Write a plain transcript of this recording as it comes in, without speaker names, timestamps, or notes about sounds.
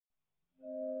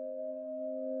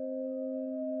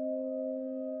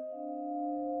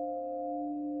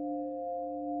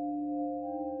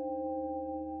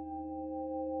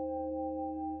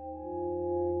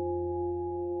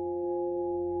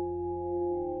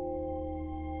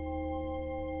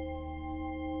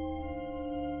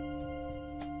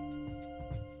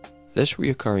This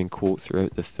reoccurring quote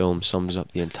throughout the film sums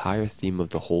up the entire theme of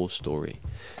the whole story.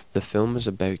 The film is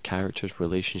about characters'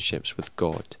 relationships with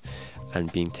God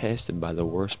and being tested by the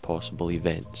worst possible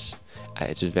events. At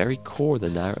its very core, the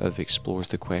narrative explores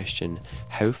the question,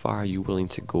 how far are you willing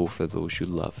to go for those you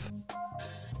love?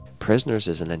 Prisoners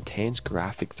is an intense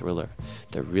graphic thriller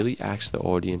that really asks the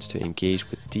audience to engage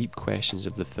with deep questions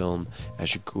of the film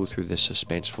as you go through this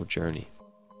suspenseful journey.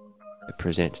 It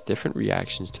presents different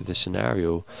reactions to the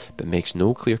scenario, but makes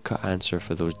no clear-cut answer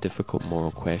for those difficult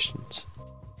moral questions.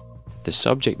 The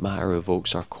subject matter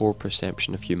evokes our core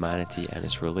perception of humanity and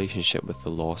its relationship with the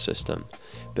law system,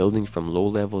 building from low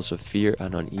levels of fear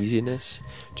and uneasiness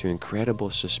to incredible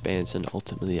suspense and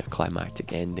ultimately a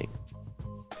climactic ending.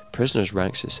 Prisoners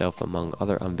ranks itself among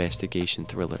other investigation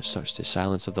thrillers such as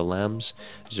Silence of the Lambs,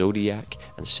 Zodiac,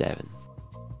 and Seven.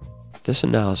 This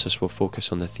analysis will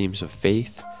focus on the themes of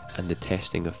faith and the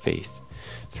testing of faith.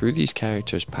 Through these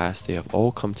characters' past, they have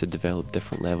all come to develop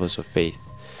different levels of faith,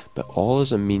 but all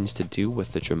as a means to deal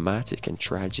with the dramatic and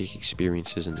tragic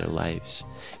experiences in their lives,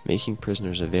 making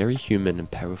Prisoners a very human and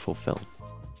powerful film.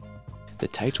 The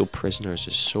title Prisoners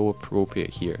is so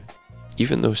appropriate here.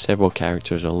 Even though several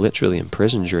characters are literally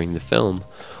imprisoned during the film,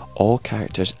 all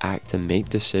characters act and make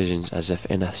decisions as if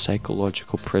in a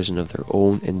psychological prison of their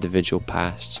own individual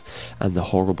pasts and the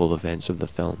horrible events of the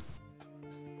film.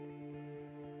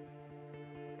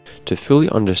 To fully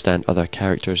understand other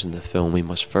characters in the film, we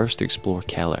must first explore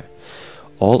Keller.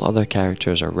 All other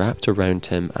characters are wrapped around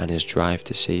him and his drive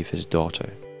to save his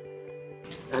daughter.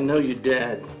 I know your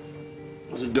dad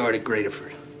was a guard at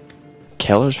Graterford.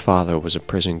 Keller's father was a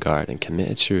prison guard and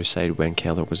committed suicide when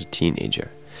Keller was a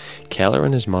teenager. Keller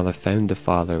and his mother found the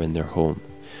father in their home.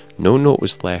 No note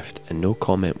was left and no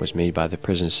comment was made by the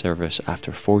prison service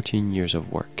after 14 years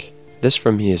of work. This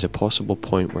for me is a possible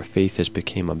point where faith has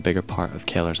become a bigger part of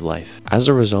Keller's life. As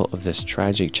a result of this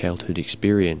tragic childhood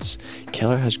experience,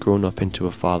 Keller has grown up into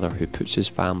a father who puts his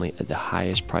family at the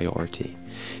highest priority,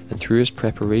 and through his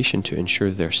preparation to ensure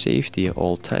their safety at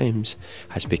all times,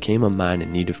 has become a man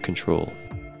in need of control.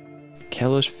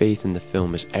 Keller's faith in the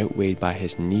film is outweighed by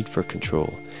his need for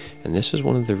control, and this is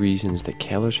one of the reasons that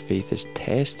Keller's faith is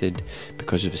tested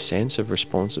because of a sense of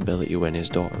responsibility when his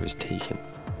daughter is taken.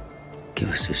 Give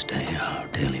us this day our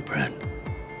daily bread,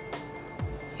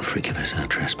 and forgive us our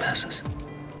trespasses.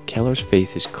 Keller's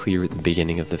faith is clear at the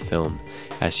beginning of the film,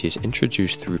 as he is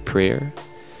introduced through prayer,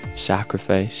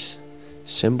 sacrifice,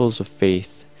 symbols of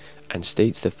faith, and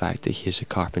states the fact that he is a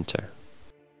carpenter.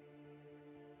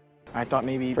 I thought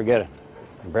maybe... Forget it.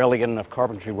 I barely get enough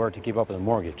carpentry work to keep up with the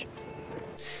mortgage.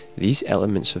 These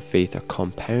elements of faith are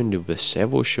compounded with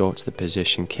several shots that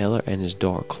position Keller and his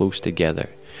daughter close together,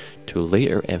 to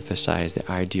later emphasize the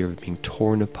idea of being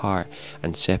torn apart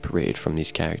and separated from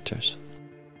these characters.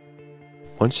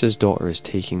 Once his daughter is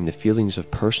taken, the feelings of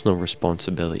personal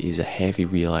responsibility is a heavy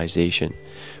realization,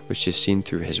 which is seen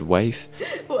through his wife.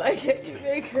 Why can't you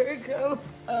make her go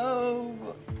home?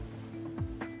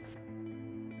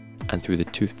 And through the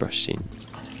toothbrush scene.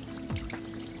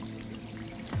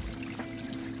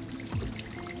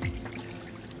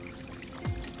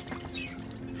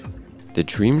 The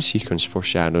dream sequence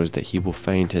foreshadows that he will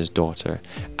find his daughter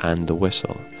and the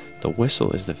whistle. The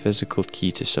whistle is the physical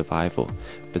key to survival,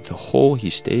 but the hole he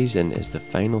stays in is the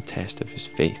final test of his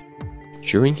faith.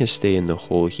 During his stay in the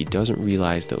hole, he doesn't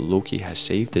realize that Loki has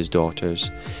saved his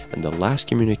daughters, and the last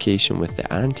communication with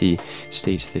the auntie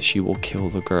states that she will kill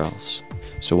the girls.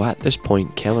 So at this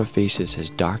point, Keller faces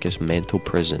his darkest mental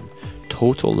prison,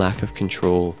 total lack of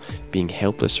control, being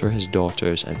helpless for his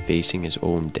daughters, and facing his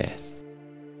own death.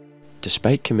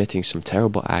 Despite committing some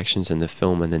terrible actions in the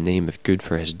film in the name of good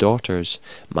for his daughters,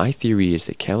 my theory is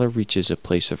that Keller reaches a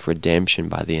place of redemption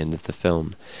by the end of the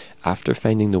film. After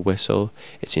finding the whistle,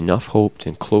 it's enough hope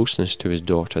and closeness to his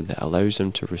daughter that allows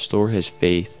him to restore his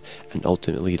faith and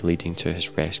ultimately leading to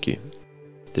his rescue.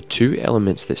 The two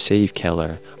elements that save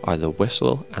Keller are the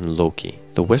whistle and Loki.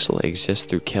 The whistle exists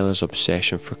through Keller's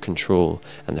obsession for control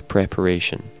and the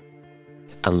preparation.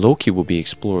 And Loki will be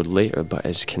explored later, but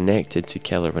is connected to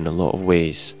Keller in a lot of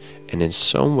ways, and in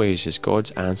some ways is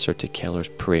God's answer to Keller's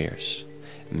prayers,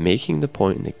 making the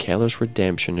point that Keller's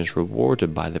redemption is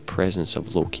rewarded by the presence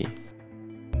of Loki.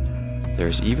 There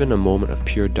is even a moment of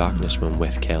pure darkness when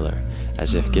with Keller,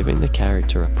 as if giving the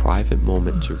character a private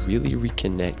moment to really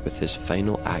reconnect with his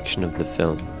final action of the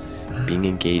film, being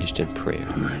engaged in prayer.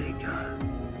 Almighty God,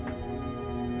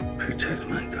 protect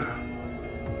my girl.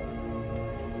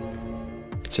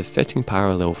 It's a fitting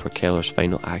parallel for Keller's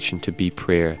final action to be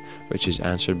prayer, which is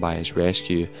answered by his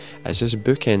rescue, as this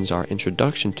bookends our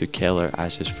introduction to Keller,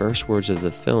 as his first words of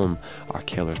the film are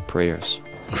Keller's prayers.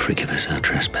 and forgive us our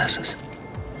trespasses,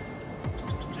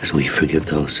 as we forgive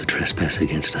those who trespass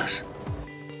against us.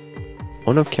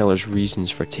 One of Keller's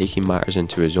reasons for taking matters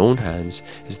into his own hands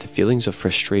is the feelings of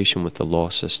frustration with the law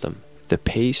system. The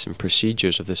pace and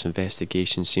procedures of this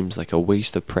investigation seems like a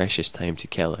waste of precious time to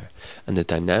Keller, and the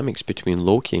dynamics between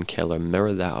Loki and Keller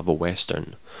mirror that of a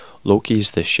Western. Loki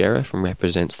is the sheriff and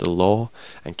represents the law,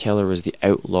 and Keller is the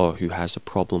outlaw who has a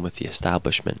problem with the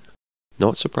establishment.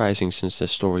 Not surprising, since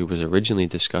this story was originally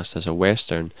discussed as a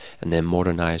Western and then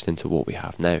modernized into what we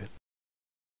have now.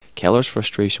 Keller's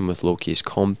frustration with Loki is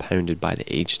compounded by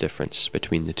the age difference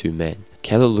between the two men.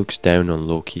 Keller looks down on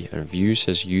Loki and views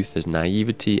his youth as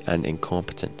naivety and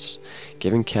incompetence,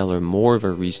 giving Keller more of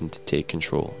a reason to take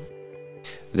control.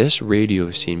 This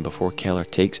radio scene before Keller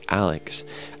takes Alex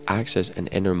acts as an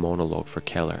inner monologue for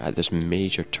Keller at this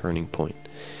major turning point.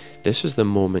 This is the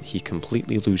moment he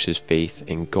completely loses faith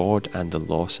in God and the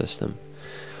law system.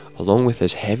 Along with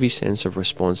his heavy sense of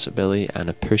responsibility and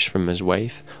a push from his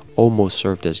wife, almost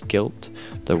served as guilt,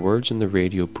 the words in the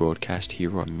radio broadcast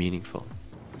here are meaningful.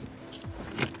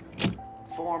 The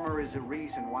former is a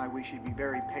reason why we should be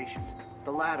very patient.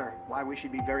 The latter, why we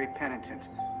should be very penitent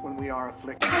when we are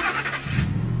afflicted.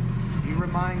 He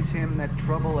reminds him that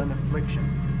trouble and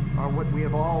affliction are what we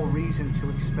have all reason to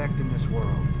expect in this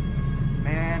world.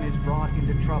 Man is brought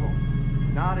into trouble,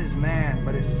 not as man,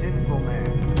 but as sinful man,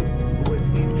 who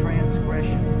is in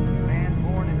transgression, man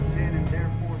born in sin and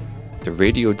therefore born. The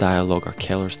radio dialogue are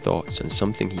Keller's thoughts and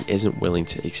something he isn't willing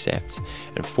to accept,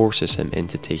 and forces him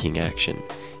into taking action.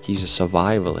 He's a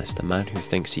survivalist, a man who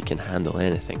thinks he can handle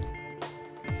anything.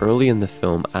 Early in the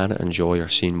film, Anna and Joy are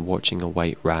seen watching a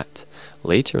white rat.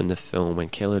 Later in the film, when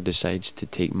Keller decides to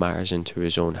take matters into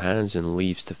his own hands and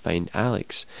leaves to find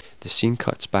Alex, the scene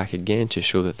cuts back again to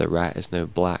show that the rat is now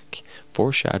black,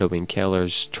 foreshadowing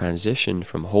Keller's transition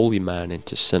from holy man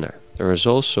into sinner. There is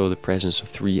also the presence of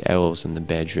 3 owls in the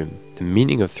bedroom. The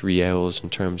meaning of 3 owls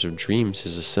in terms of dreams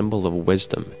is a symbol of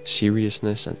wisdom,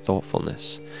 seriousness and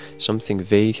thoughtfulness. Something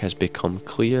vague has become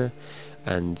clear,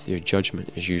 and your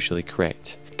judgment is usually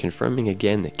correct, confirming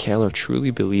again that Keller truly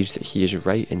believes that he is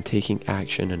right in taking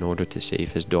action in order to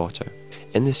save his daughter.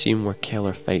 In the scene where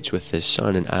Keller fights with his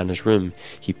son in Anna's room,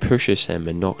 he pushes him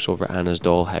and knocks over Anna's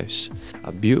dollhouse,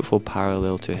 a beautiful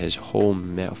parallel to his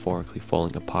home metaphorically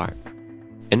falling apart.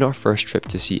 In our first trip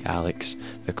to see Alex,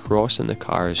 the cross in the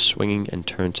car is swinging and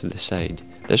turned to the side.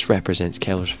 This represents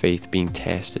Keller's faith being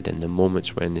tested in the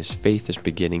moments when his faith is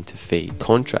beginning to fade.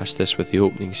 Contrast this with the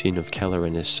opening scene of Keller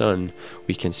and his son,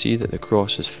 we can see that the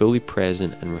cross is fully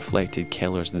present and reflected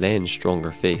Keller's then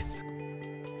stronger faith.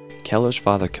 Keller's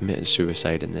father committed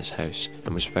suicide in this house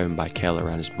and was found by Keller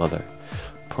and his mother.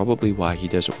 Probably why he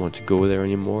doesn't want to go there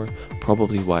anymore,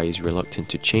 probably why he's reluctant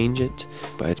to change it,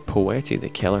 but it's poetic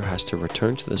that Keller has to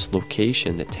return to this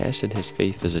location that tested his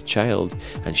faith as a child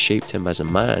and shaped him as a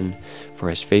man, for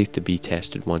his faith to be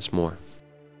tested once more.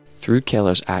 Through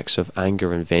Keller's acts of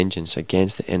anger and vengeance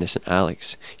against the innocent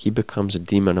Alex, he becomes a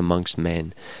demon amongst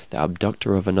men, the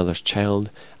abductor of another's child,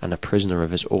 and a prisoner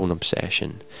of his own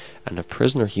obsession. And a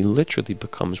prisoner he literally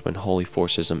becomes when Holly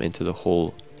forces him into the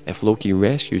hole. If Loki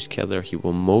rescues Keller, he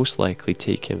will most likely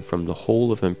take him from the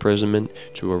hole of imprisonment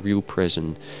to a real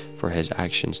prison for his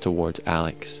actions towards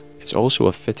Alex. It's also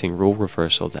a fitting role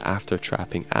reversal that after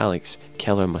trapping Alex,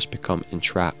 Keller must become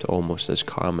entrapped almost as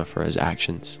karma for his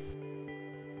actions.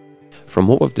 From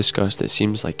what we've discussed, it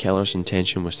seems like Keller's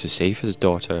intention was to save his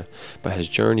daughter, but his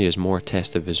journey is more a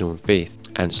test of his own faith,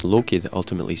 and it's Loki that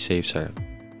ultimately saves her.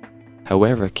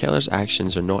 However, Keller's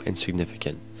actions are not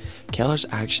insignificant. Keller's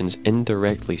actions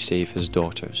indirectly save his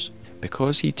daughters.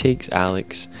 Because he takes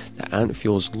Alex, the aunt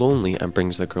feels lonely and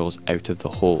brings the girls out of the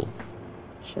hole.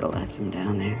 Should have left him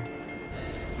down there.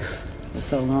 I was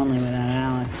so lonely without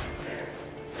Alex.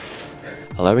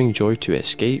 Allowing Joy to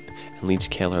escape and leads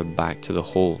Keller back to the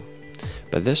hole.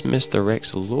 But this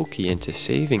misdirects Loki into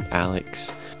saving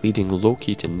Alex, leading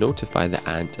Loki to notify the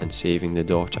aunt and saving the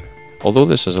daughter. Although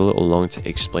this is a little long to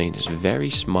explain, it's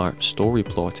very smart story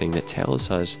plotting that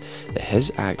tells us that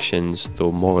his actions,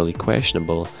 though morally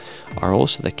questionable, are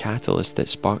also the catalyst that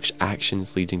sparks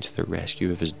actions leading to the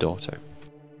rescue of his daughter.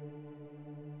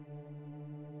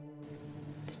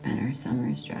 Spent our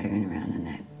summers driving around in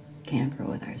that camper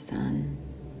with our son,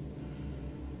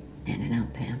 handing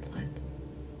out pamphlets,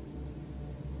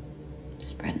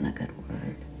 spreading the good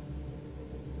word.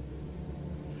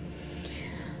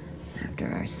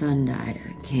 After our son died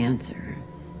of cancer,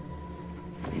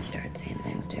 we started seeing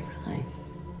things differently.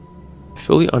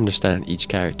 fully understand each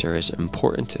character, it is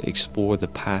important to explore the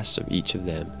pasts of each of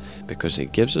them, because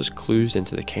it gives us clues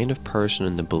into the kind of person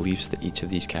and the beliefs that each of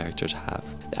these characters have.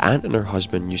 The aunt and her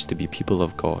husband used to be people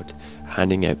of God,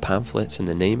 handing out pamphlets in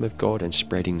the name of God and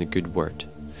spreading the good word.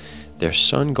 Their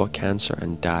son got cancer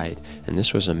and died, and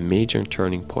this was a major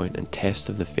turning point and test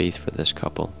of the faith for this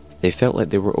couple. They felt like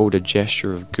they were owed a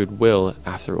gesture of goodwill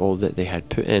after all that they had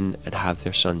put in and have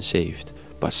their son saved.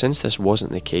 But since this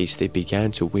wasn't the case, they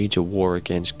began to wage a war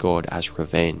against God as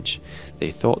revenge. They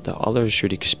thought that others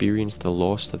should experience the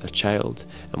loss of a child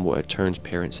and what it turns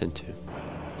parents into.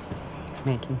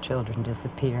 Making children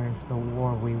disappear is the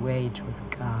war we wage with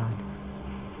God.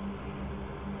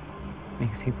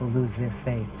 Makes people lose their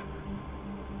faith.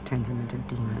 Turns them into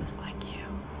demons like you.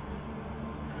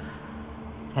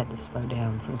 Had to slow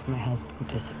down since my husband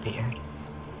disappeared.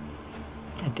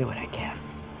 I do what I can.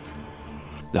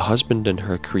 The husband and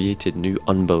her created new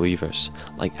unbelievers,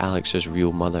 like Alex's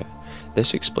real mother.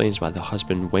 This explains why the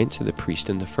husband went to the priest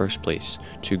in the first place,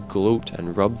 to gloat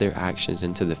and rub their actions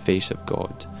into the face of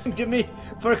God. To me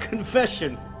for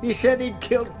confession. He said he'd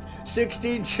killed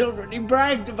 16 children. He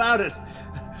bragged about it.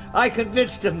 I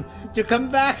convinced him to come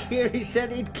back here. He said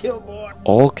he'd kill more.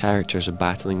 All characters are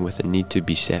battling with the need to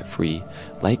be set free.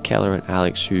 Like Keller and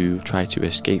Alex, who try to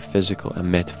escape physical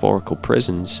and metaphorical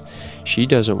prisons, she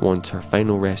doesn't want her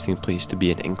final resting place to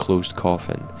be an enclosed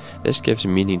coffin. This gives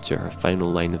meaning to her final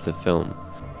line of the film.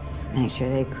 Make sure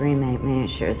they cremate me. I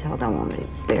sure as hell don't want me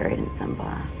buried in some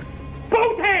box.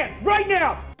 Both hands, right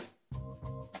now!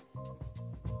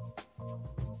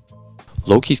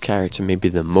 Loki's character may be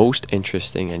the most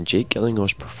interesting, and Jake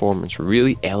Gyllenhaal's performance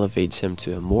really elevates him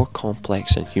to a more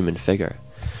complex and human figure.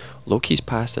 Loki's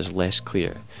past is less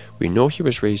clear. We know he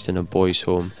was raised in a boys'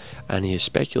 home, and he is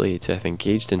speculated to have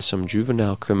engaged in some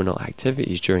juvenile criminal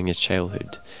activities during his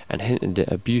childhood, and hinted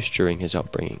at abuse during his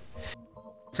upbringing.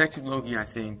 Detective Loki, I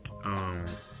think,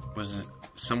 was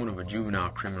somewhat of a juvenile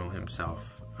criminal himself.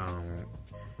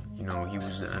 You know, he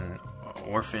was an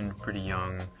orphan pretty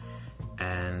young,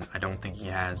 and I don't think he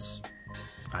has,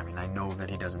 I know that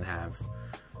he doesn't have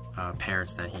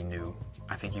parents that he knew.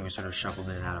 I think he was sort of shuffled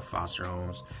in and out of foster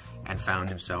homes and found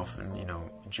himself in,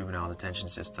 juvenile detention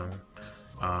system.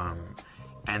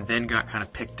 And then got kind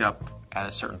of picked up at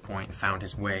a certain point and found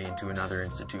his way into another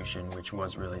institution, which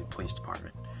was really the police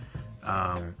department.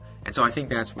 And so I think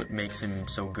that's what makes him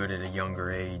so good at a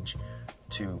younger age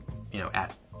to,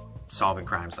 at solving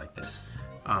crimes like this.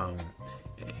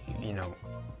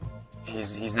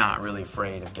 He's not really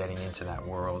afraid of getting into that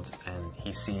world, and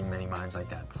he's seen many minds like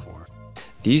that before.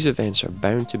 These events are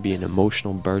bound to be an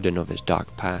emotional burden of his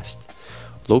dark past.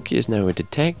 Loki is now a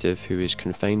detective who is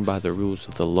confined by the rules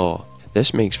of the law.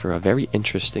 This makes for a very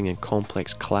interesting and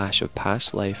complex clash of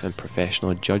past life and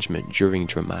professional judgment during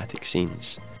dramatic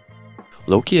scenes.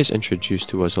 Loki is introduced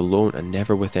to us alone and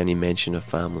never with any mention of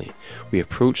family. We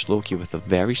approach Loki with a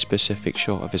very specific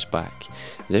shot of his back.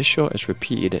 This shot is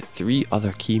repeated at 3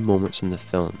 other key moments in the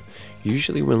film,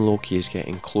 usually when Loki is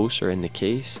getting closer in the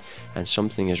case and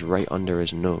something is right under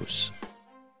his nose.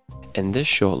 In this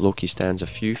shot, Loki stands a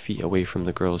few feet away from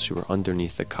the girls who are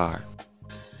underneath the car.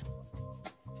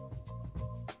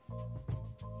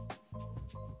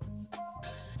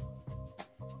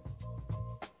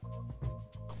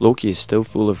 Loki is still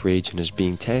full of rage and is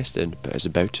being tested, but is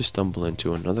about to stumble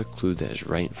into another clue that is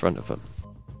right in front of him.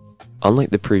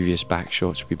 Unlike the previous back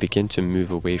shots, we begin to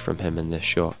move away from him in this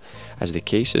shot, as the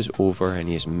case is over and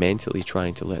he is mentally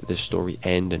trying to let this story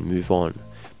end and move on.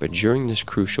 But during this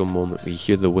crucial moment we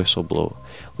hear the whistle blow,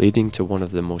 leading to one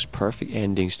of the most perfect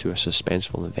endings to a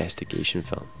suspenseful investigation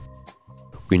film.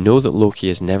 We know that Loki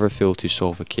has never failed to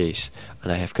solve a case,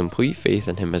 and I have complete faith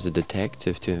in him as a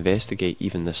detective to investigate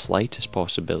even the slightest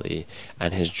possibility,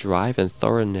 and his drive and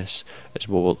thoroughness is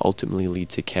what will ultimately lead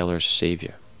to Keller's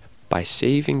savior. By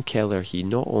saving Keller, he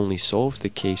not only solves the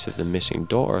case of the missing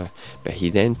daughter, but he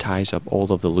then ties up all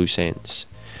of the loose ends.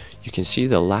 You can see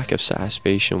the lack of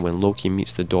satisfaction when Loki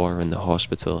meets the daughter in the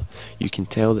hospital. You can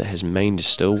tell that his mind is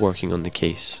still working on the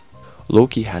case.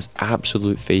 Loki has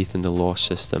absolute faith in the law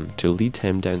system to lead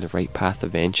him down the right path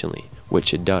eventually,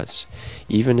 which it does,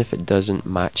 even if it doesn't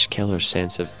match Keller's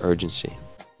sense of urgency.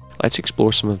 Let's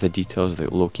explore some of the details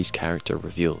that Loki's character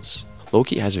reveals.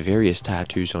 Loki has various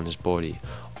tattoos on his body,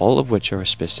 all of which are a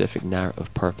specific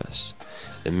narrative purpose.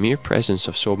 The mere presence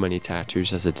of so many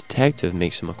tattoos as a detective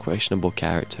makes him a questionable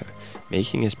character,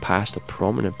 making his past a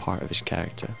prominent part of his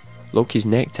character. Loki's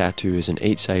neck tattoo is an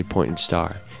 8-sided pointed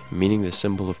star, meaning the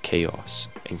symbol of chaos.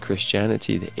 In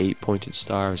Christianity, the 8-pointed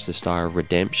star is the star of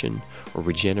redemption or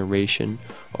regeneration,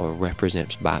 or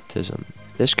represents baptism.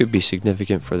 This could be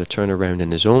significant for the turnaround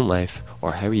in his own life,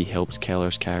 or how he helped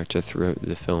Keller's character throughout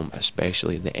the film,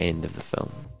 especially at the end of the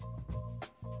film.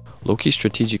 Loki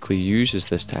strategically uses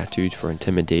this tattoo for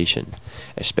intimidation,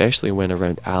 especially when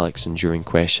around Alex and during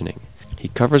questioning. He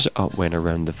covers it up when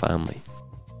around the family.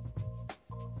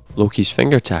 Loki's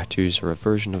finger tattoos are a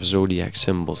version of zodiac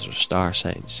symbols or star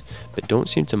signs, but don't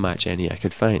seem to match any I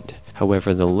could find.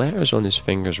 However, the letters on his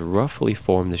fingers roughly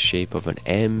form the shape of an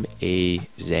M-A-Z-E.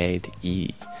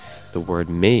 The word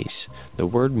maze. The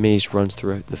word maze runs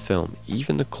throughout the film,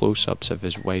 even the close-ups of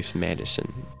his wife's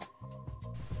medicine.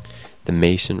 The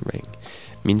Mason ring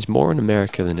means more in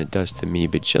America than it does to me,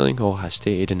 but Gyllenhaal has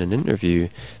stated in an interview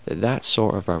that that's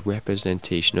sort of a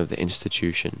representation of the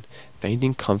institution,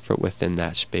 finding comfort within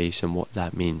that space and what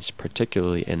that means,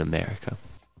 particularly in America.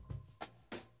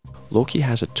 Loki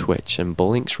has a twitch and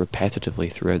blinks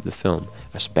repetitively throughout the film,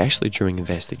 especially during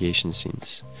investigation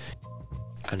scenes.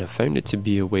 And I found it to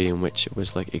be a way in which it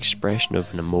was like expression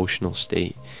of an emotional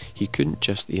state. He couldn't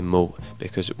just emote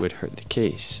because it would hurt the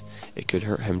case. It could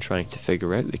hurt him trying to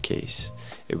figure out the case.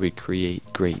 It would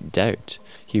create great doubt.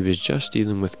 He was just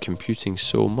dealing with computing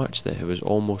so much that it was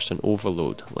almost an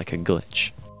overload, like a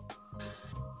glitch.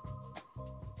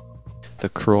 The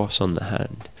cross on the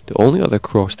hand. The only other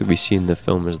cross that we see in the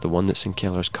film is the one that's in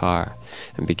Keller's car,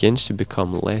 and begins to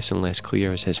become less and less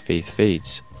clear as his faith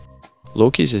fades.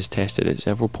 Loki's is tested at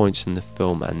several points in the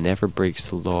film and never breaks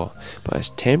the law, but is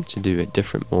tempted to do at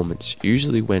different moments,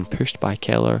 usually when pushed by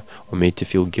Keller or made to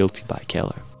feel guilty by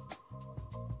Keller.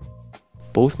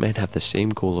 Both men have the same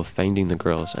goal of finding the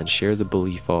girls and share the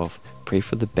belief of pray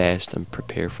for the best and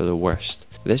prepare for the worst.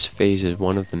 This phase is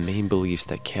one of the main beliefs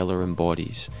that Keller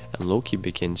embodies, and Loki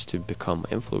begins to become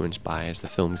influenced by as the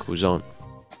film goes on.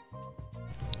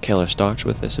 Keller starts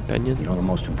with this opinion. You know the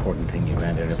most important thing your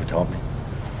granddad ever taught me?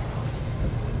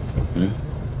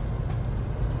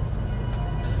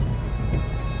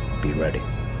 Be ready.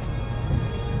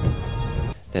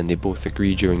 Then they both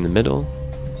agree during the middle.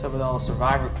 What's up with all the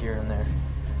survivor gear in there?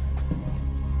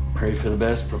 Pray for the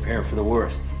best, prepare for the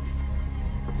worst.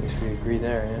 At least we agree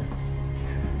there, yeah?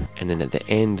 And then at the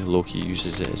end, Loki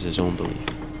uses it as his own belief.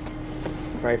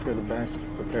 Pray for the best,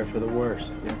 prepare for the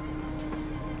worst, yeah?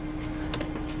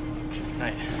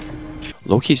 Right.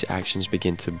 Loki's actions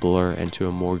begin to blur into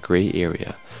a more grey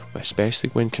area, especially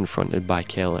when confronted by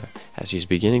Keller, as he's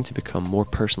beginning to become more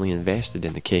personally invested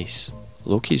in the case.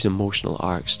 Loki's emotional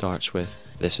arc starts with,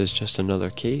 this is just another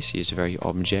case, he is very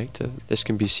objective. This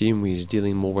can be seen when he's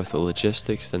dealing more with the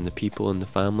logistics than the people in the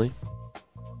family.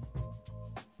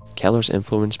 Keller's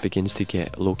influence begins to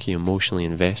get Loki emotionally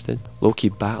invested. Loki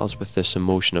battles with this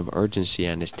emotion of urgency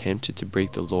and is tempted to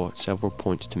break the law at several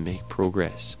points to make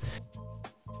progress.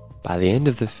 By the end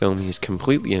of the film, he is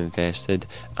completely invested,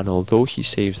 and although he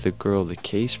saves the girl, the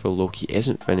case for Loki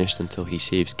isn't finished until he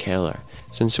saves Keller,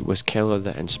 since it was Keller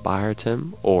that inspired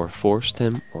him, or forced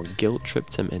him, or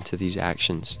guilt-tripped him into these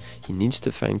actions. He needs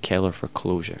to find Keller for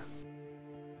closure.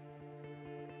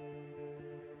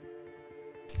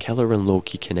 Keller and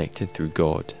Loki connected through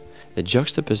God. The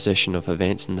juxtaposition of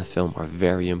events in the film are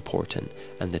very important,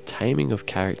 and the timing of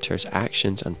characters'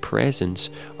 actions and presence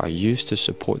are used to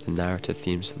support the narrative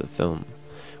themes of the film.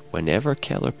 Whenever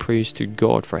Keller prays to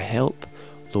God for help,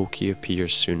 Loki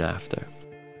appears soon after.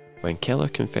 When Keller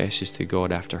confesses to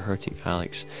God after hurting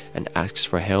Alex and asks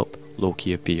for help,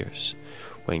 Loki appears.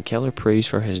 When Keller prays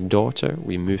for his daughter,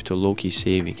 we move to Loki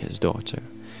saving his daughter.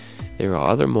 There are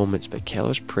other moments, but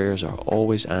Keller's prayers are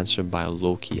always answered by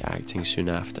Loki acting soon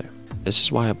after. This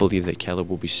is why I believe that Keller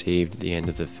will be saved at the end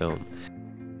of the film.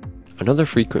 Another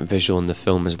frequent visual in the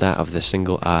film is that of the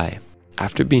single eye.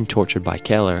 After being tortured by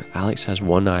Keller, Alex has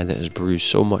one eye that is bruised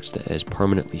so much that it is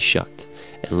permanently shut.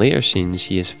 In later scenes,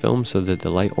 he is filmed so that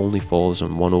the light only falls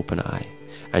on one open eye.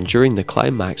 And during the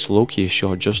climax, Loki is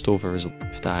shot just over his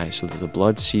left eye so that the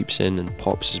blood seeps in and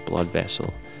pops his blood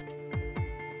vessel.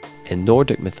 In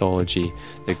Nordic mythology,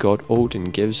 the god Odin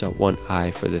gives up one eye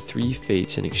for the three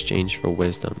fates in exchange for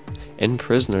wisdom. In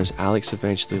Prisoners, Alex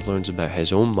eventually learns about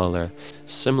his own mother.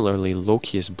 Similarly,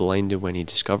 Loki is blinded when he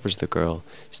discovers the girl,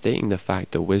 stating the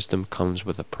fact that wisdom comes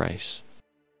with a price.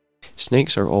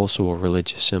 Snakes are also a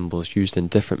religious symbols used in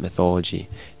different mythology.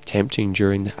 Tempting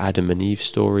during the Adam and Eve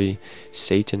story,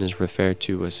 Satan is referred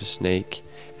to as a snake,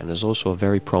 and is also a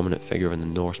very prominent figure in the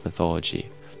Norse mythology.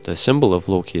 The symbol of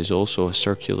Loki is also a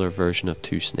circular version of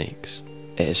two snakes.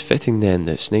 It is fitting then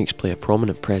that snakes play a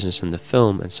prominent presence in the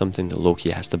film and something that Loki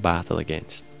has to battle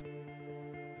against.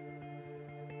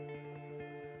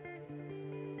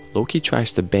 Loki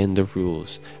tries to bend the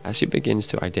rules as he begins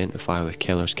to identify with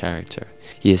Keller's character.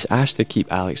 He is asked to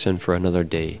keep Alex in for another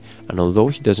day, and although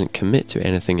he doesn't commit to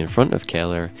anything in front of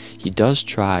Keller, he does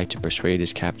try to persuade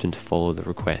his captain to follow the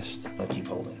request. I'll keep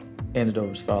holding.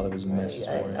 Andover's father was a mess.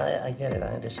 I get it, I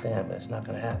understand, but it's not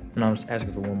gonna happen. And I was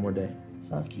asking for one more day.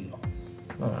 Fuck you.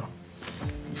 No.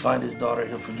 You find his daughter,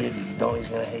 he'll forgive you. You don't, he's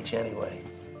gonna hate you anyway.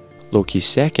 Loki's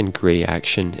second grey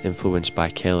action influenced by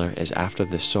Keller is after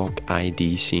the sock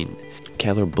ID scene.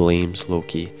 Keller blames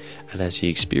Loki, and as he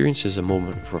experiences a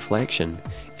moment of reflection,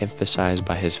 emphasised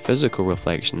by his physical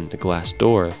reflection in the glass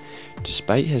door,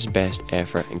 despite his best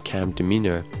effort and calm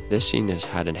demeanour, this scene has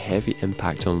had a heavy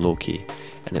impact on Loki,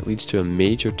 and it leads to a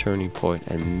major turning point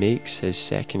and makes his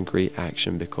second great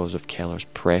action because of Keller's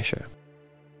pressure.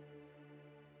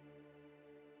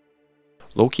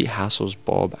 Loki hassles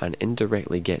Bob and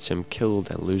indirectly gets him killed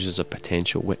and loses a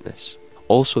potential witness.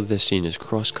 Also, this scene is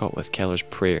cross-cut with Keller's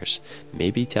prayers,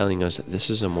 maybe telling us that this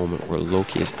is a moment where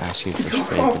Loki is asking for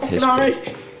strength in his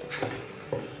faith.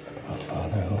 Our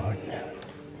Father who art in heaven,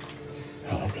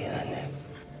 hallowed be thy name.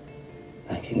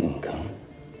 Thy kingdom come.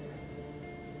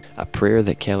 A prayer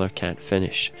that Keller can't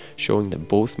finish, showing that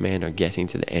both men are getting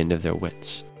to the end of their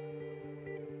wits.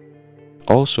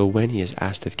 Also, when he is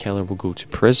asked if Keller will go to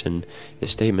prison, the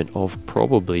statement of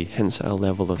probably hints at a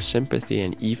level of sympathy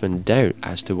and even doubt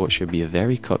as to what should be a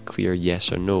very cut clear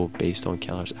yes or no based on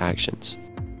Keller's actions.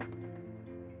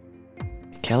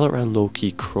 Keller and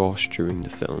Loki cross during the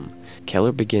film.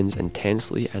 Keller begins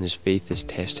intensely and his faith is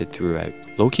tested throughout.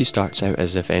 Loki starts out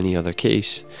as if any other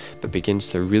case, but begins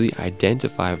to really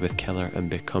identify with Keller and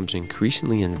becomes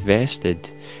increasingly invested,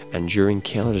 and during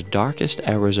Keller's darkest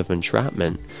hours of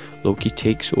entrapment, Loki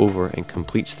takes over and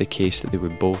completes the case that they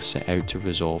would both set out to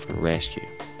resolve and rescue.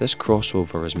 This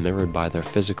crossover is mirrored by their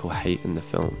physical height in the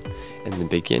film. In the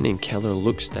beginning, Keller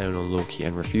looks down on Loki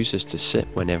and refuses to sit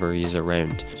whenever he is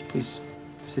around. Please,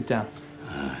 sit down.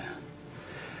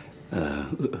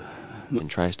 And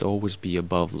tries to always be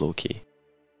above Loki.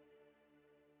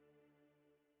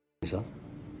 So?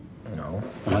 No.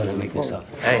 Why would I make this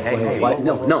up? Hey, Why?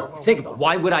 No, think about it.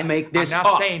 Why would I make this up?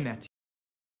 I'm not saying that.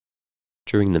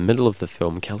 During the middle of the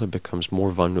film, Keller becomes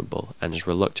more vulnerable and is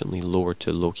reluctantly lowered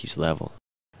to Loki's level.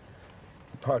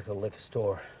 Park the liquor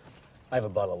store. I have a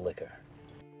bottle of liquor.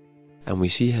 And we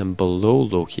see him below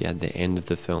Loki at the end of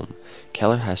the film.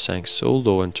 Keller has sank so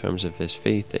low in terms of his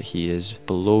faith that he is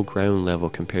below ground level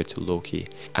compared to Loki,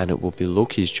 and it will be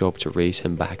Loki's job to raise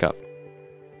him back up.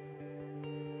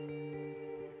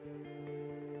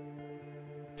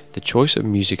 The choice of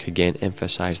music again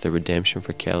emphasised the redemption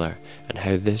for Keller and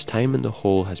how this time in the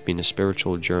hole has been a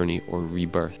spiritual journey or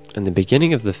rebirth. In the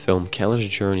beginning of the film, Keller's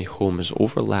journey home is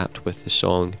overlapped with the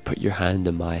song Put Your Hand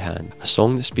in My Hand, a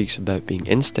song that speaks about being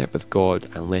in step with God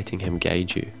and letting Him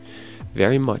guide you.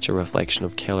 Very much a reflection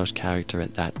of Keller's character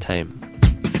at that time.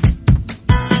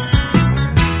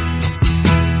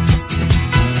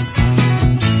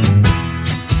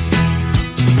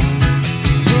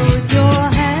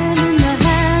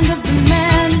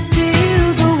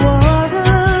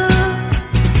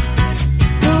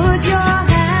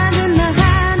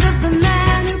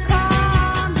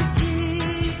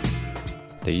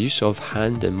 The use of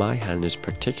hand in my hand is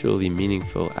particularly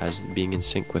meaningful as being in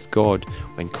sync with God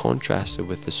when contrasted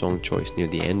with the song choice near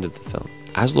the end of the film.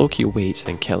 As Loki waits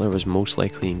and Keller is most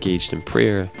likely engaged in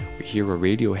prayer, we hear a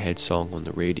Radiohead song on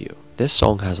the radio. This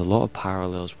song has a lot of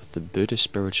parallels with the Buddhist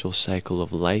spiritual cycle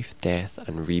of life, death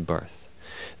and rebirth.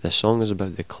 The song is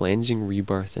about the cleansing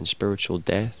rebirth and spiritual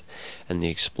death, and the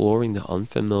exploring the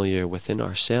unfamiliar within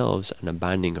ourselves and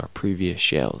abandoning our previous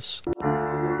shells.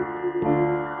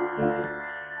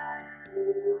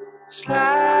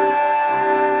 Slide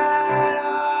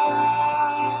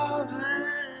off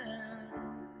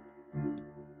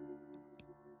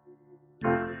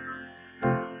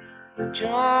and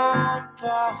jump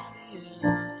off the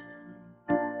end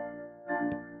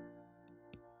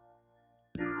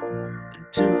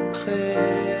into a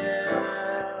clear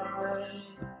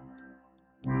lake.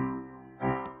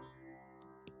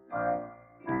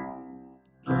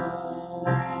 No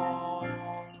one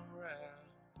around.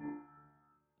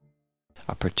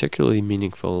 A particularly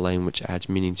meaningful line which adds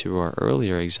meaning to our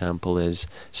earlier example is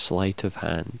sleight of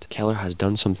hand. Keller has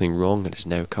done something wrong and is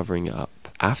now covering it up.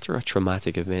 After a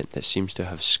traumatic event that seems to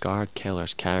have scarred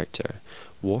Keller's character,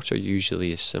 water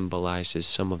usually symbolizes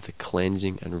some of the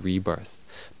cleansing and rebirth,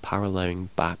 paralleling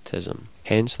baptism.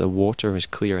 Hence the water is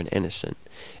clear and innocent,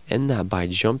 in that by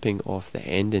jumping off the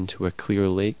end into a clear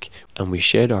lake, and we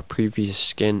shed our previous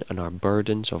skin and our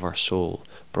burdens of our soul,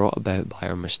 brought about by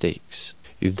our mistakes.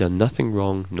 "You've done nothing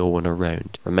wrong, no one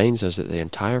around," reminds us that the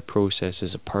entire process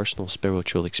is a personal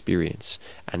spiritual experience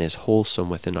and is wholesome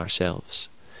within ourselves.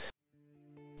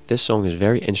 This song is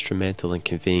very instrumental in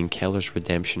conveying Keller's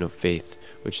redemption of faith,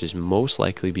 which is most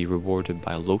likely be rewarded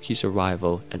by Loki's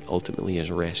arrival and ultimately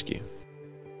his rescue.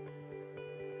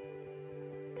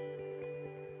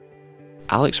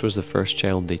 Alex was the first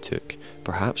child they took,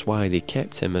 perhaps why they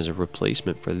kept him as a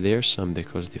replacement for their son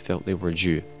because they felt they were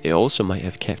due. They also might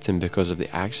have kept him because of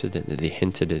the accident that they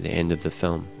hinted at the end of the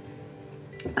film.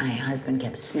 My husband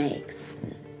kept snakes.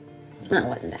 Well, it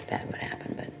wasn't that bad what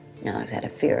happened, but Alex had a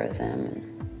fear of them,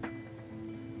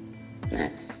 and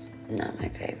that's not my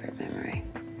favorite memory.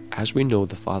 As we know,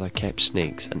 the father kept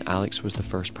snakes and Alex was the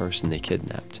first person they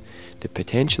kidnapped. They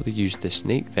potentially used the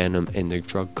snake venom in the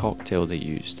drug cocktail they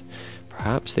used.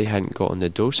 Perhaps they hadn't gotten the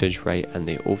dosage right and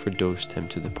they overdosed him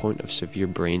to the point of severe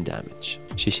brain damage.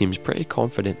 She seems pretty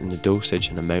confident in the dosage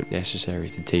and amount necessary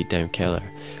to take down Keller,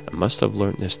 and must have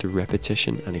learnt this through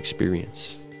repetition and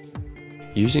experience.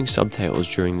 Using subtitles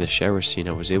during the shower scene,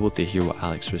 I was able to hear what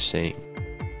Alex was saying.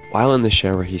 While in the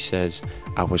shower he says,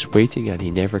 "I was waiting and he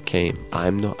never came.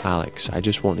 I'm not Alex, I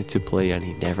just wanted to play and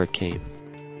he never came."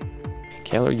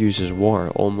 Keller uses water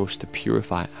almost to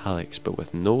purify Alex, but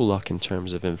with no luck in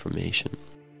terms of information.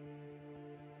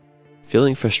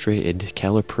 Feeling frustrated,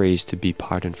 Keller prays to be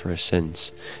pardoned for his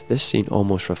sins. This scene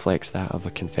almost reflects that of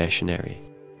a confessionary.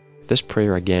 This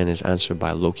prayer again is answered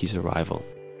by Loki's arrival.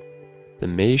 The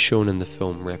maze shown in the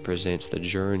film represents the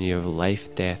journey of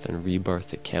life, death and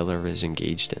rebirth that Keller is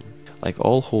engaged in. Like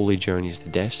all holy journeys, the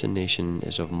destination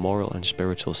is of moral and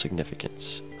spiritual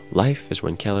significance. Life is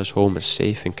when Keller's home is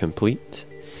safe and complete.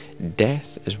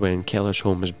 Death is when Keller's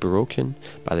home is broken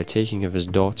by the taking of his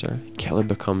daughter. Keller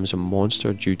becomes a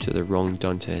monster due to the wrong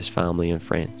done to his family and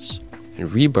friends.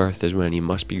 And rebirth is when he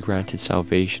must be granted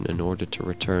salvation in order to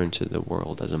return to the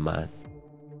world as a man.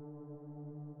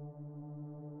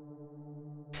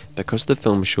 Because the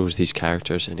film shows these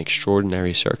characters in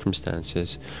extraordinary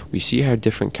circumstances, we see how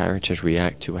different characters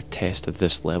react to a test of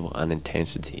this level and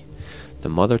intensity. The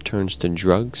mother turns to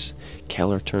drugs,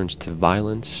 Keller turns to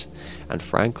violence, and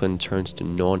Franklin turns to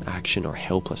non-action or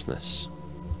helplessness.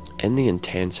 In the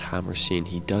intense hammer scene,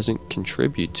 he doesn't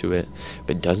contribute to it,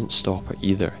 but doesn't stop it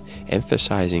either,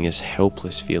 emphasizing his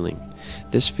helpless feeling.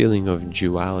 This feeling of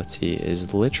duality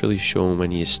is literally shown when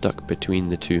he is stuck between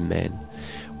the two men.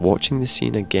 Watching the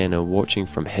scene again and watching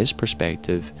from his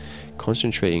perspective,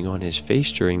 concentrating on his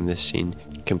face during this scene,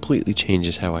 completely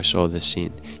changes how I saw this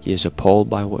scene. He is appalled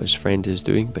by what his friend is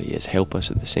doing, but he is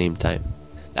helpless at the same time.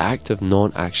 The act of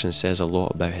non-action says a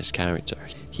lot about his character.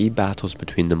 He battles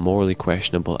between the morally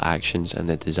questionable actions and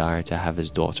the desire to have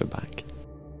his daughter back.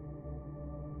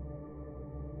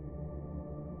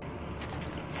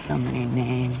 So many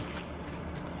names.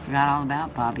 Forgot all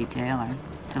about Bobby Taylor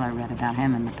till I read about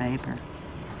him in the paper.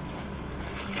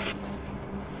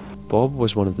 Bob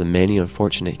was one of the many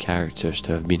unfortunate characters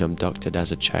to have been abducted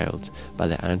as a child by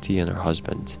the auntie and her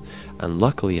husband, and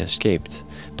luckily escaped,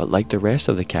 but like the rest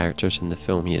of the characters in the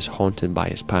film, he is haunted by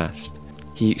his past.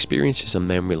 He experiences a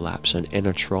memory lapse and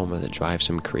inner trauma that drives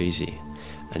him crazy,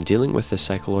 and dealing with the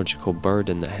psychological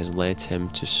burden that has led him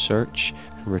to search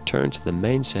and return to the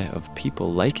mindset of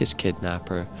people like his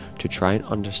kidnapper to try and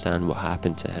understand what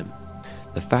happened to him.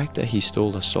 The fact that he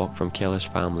stole a sock from Keller's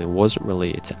family wasn't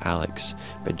related to Alex,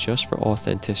 but just for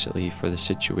authenticity for the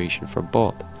situation for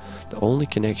Bob. The only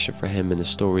connection for him in the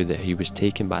story that he was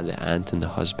taken by the aunt and the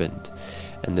husband,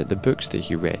 and that the books that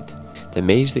he read. The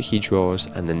maze that he draws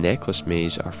and the necklace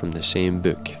maze are from the same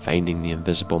book, Finding the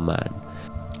Invisible Man.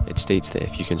 It states that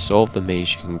if you can solve the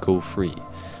maze you can go free,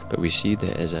 but we see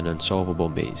that as an unsolvable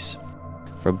maze.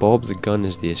 For Bob, the gun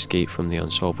is the escape from the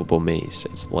unsolvable maze.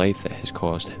 It's life that has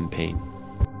caused him pain.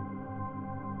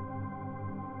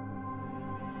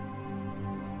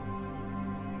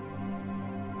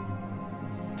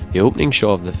 The opening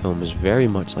shot of the film is very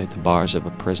much like the bars of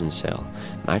a prison cell,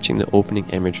 matching the opening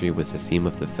imagery with the theme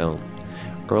of the film.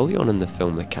 Early on in the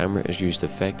film, the camera is used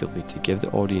effectively to give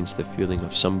the audience the feeling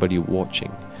of somebody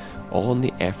watching, all in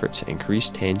the effort to increase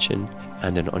tension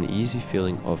and an uneasy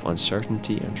feeling of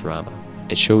uncertainty and drama.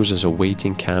 It shows as a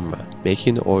waiting camera,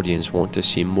 making the audience want to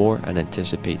see more and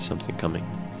anticipate something coming.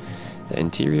 The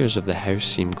interiors of the house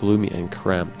seem gloomy and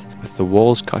cramped, with the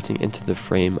walls cutting into the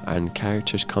frame and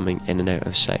characters coming in and out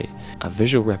of sight, a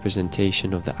visual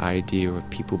representation of the idea of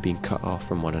people being cut off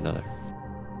from one another.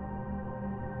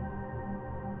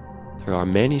 There are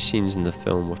many scenes in the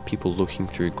film with people looking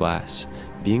through glass,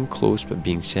 being close but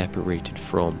being separated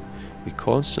from. We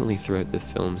constantly throughout the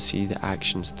film see the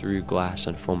actions through glass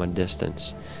and from a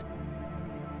distance.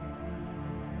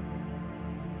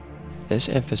 This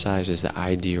emphasizes the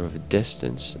idea of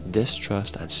distance,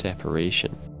 distrust, and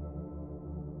separation.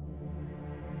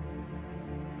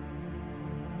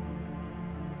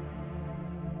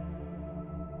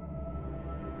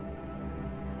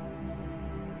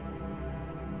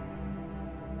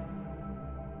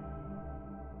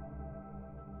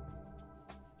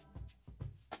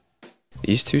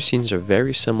 These two scenes are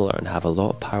very similar and have a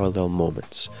lot of parallel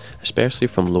moments, especially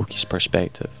from Loki's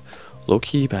perspective.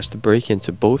 Loki has to break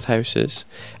into both houses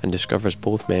and discovers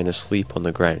both men asleep on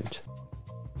the ground.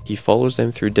 He follows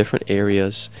them through different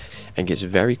areas and gets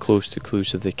very close to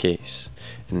clues of the case.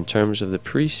 And in terms of the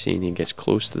priest scene, he gets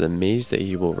close to the maze that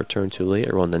he will return to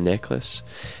later on the necklace.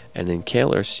 And in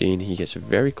Keller's scene, he gets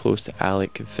very close to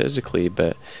Alec physically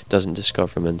but doesn't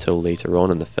discover him until later on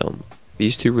in the film.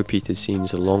 These two repeated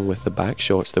scenes, along with the back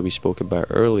shots that we spoke about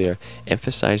earlier,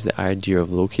 emphasize the idea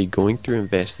of Loki going through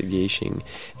investigation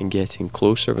and getting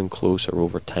closer and closer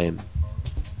over time.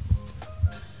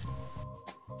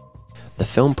 The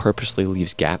film purposely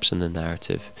leaves gaps in the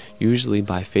narrative, usually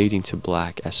by fading to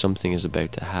black as something is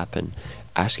about to happen,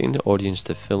 asking the audience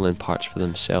to fill in parts for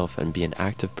themselves and be an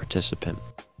active participant.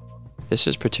 This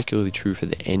is particularly true for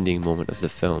the ending moment of the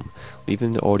film,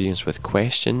 leaving the audience with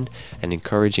question and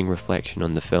encouraging reflection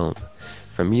on the film.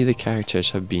 For me, the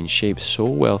characters have been shaped so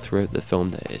well throughout the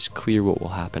film that it is clear what will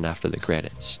happen after the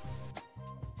credits.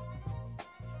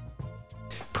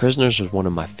 Prisoners was one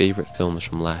of my favourite films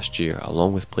from last year,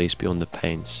 along with Place Beyond the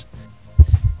Pines.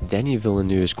 Denis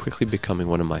Villeneuve is quickly becoming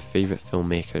one of my favourite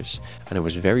filmmakers, and I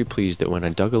was very pleased that when I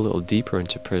dug a little deeper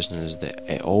into Prisoners that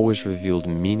it always revealed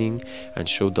meaning and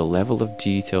showed the level of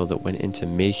detail that went into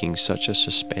making such a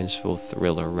suspenseful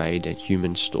thriller ride and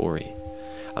human story.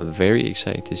 I'm very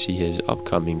excited to see his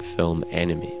upcoming film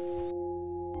Enemy.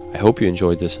 I hope you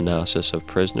enjoyed this analysis of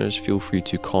Prisoners. Feel free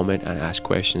to comment and ask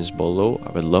questions below.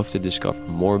 I would love to discover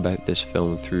more about this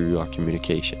film through our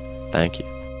communication. Thank you.